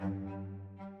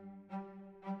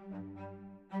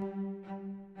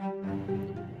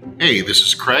Hey, this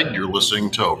is Craig. You're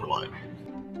listening to Overline.